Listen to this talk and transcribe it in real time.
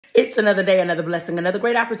It's another day, another blessing, another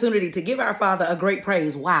great opportunity to give our Father a great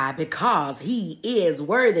praise. Why? Because he is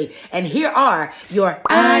worthy. And here are your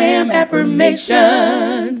I Am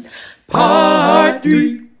Affirmations, Part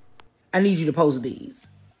 3. I need you to post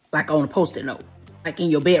these, like on a Post-it note, like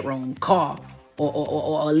in your bedroom, car,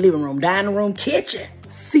 or a living room, dining room, kitchen.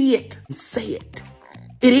 See it and say it.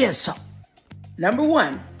 It is so. Number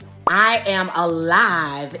 1, I am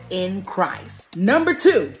alive in Christ. Number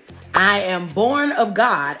 2, I am born of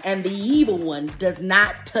God, and the evil one does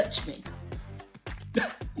not touch me.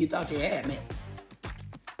 You thought you had me.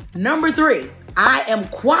 Number 3, I am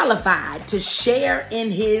qualified to share in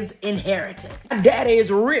his inheritance. My daddy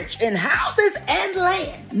is rich in houses and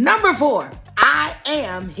land. Number 4, I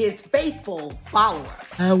am his faithful follower.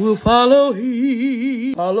 I will follow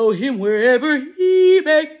him wherever he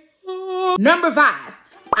may go. Number 5,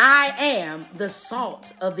 I am the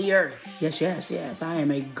salt of the earth. Yes. I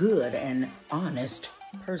am a good and honest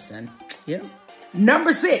person. Yep.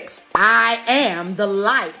 Number 6, I am the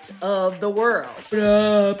light of the world. Hold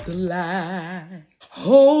up the light.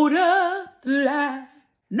 Hold up the light.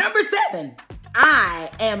 Number 7, I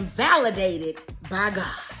am validated by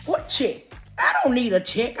God. What check? I don't need a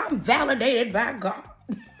check. I'm validated by God.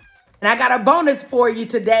 And I got a bonus for you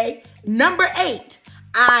today. Number 8,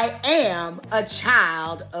 I am a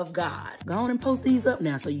child of God. Go on and post these up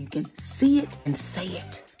now so you can see it and say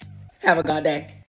it. Have a God day.